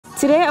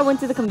Today I went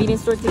to the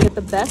convenience store to get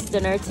the best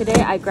dinner.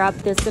 Today I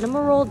grabbed this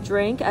cinnamon roll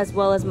drink as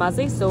well as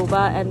maze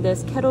soba and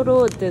this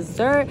keroro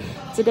dessert.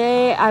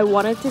 Today I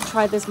wanted to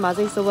try this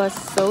maze soba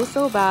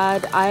so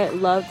bad. I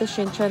love the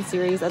Shinchan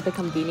series at the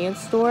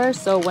convenience store,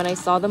 so when I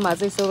saw the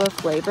maze soba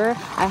flavor,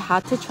 I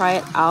had to try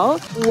it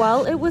out.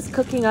 While it was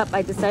cooking up,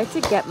 I decided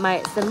to get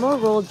my cinnamon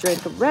roll drink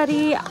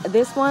ready.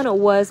 This one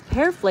was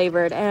pear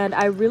flavored and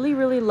I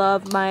really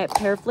love my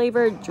pear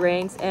flavored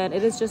drinks, and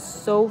it is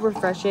just so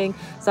refreshing,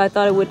 so I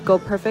thought it would go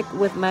perfect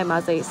with my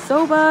maze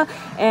soba.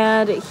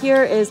 And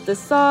here is the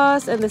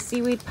sauce and the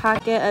seaweed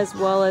packet as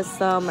well as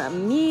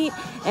some meat,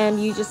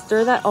 and you just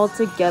stir that all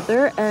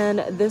together. And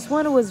this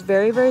one was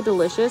very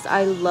delicious.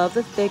 I love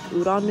the thick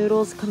udon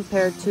noodles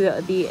compared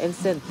to the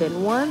instant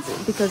thin ones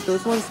because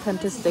those ones tend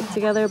to stick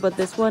together, but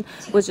this one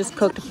was just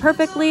cooked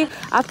perfectly.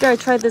 After I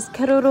tried this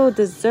keroro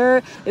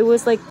dessert, it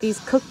was like these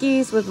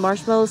cookies with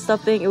marshmallow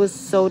stuffing. It was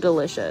so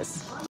delicious.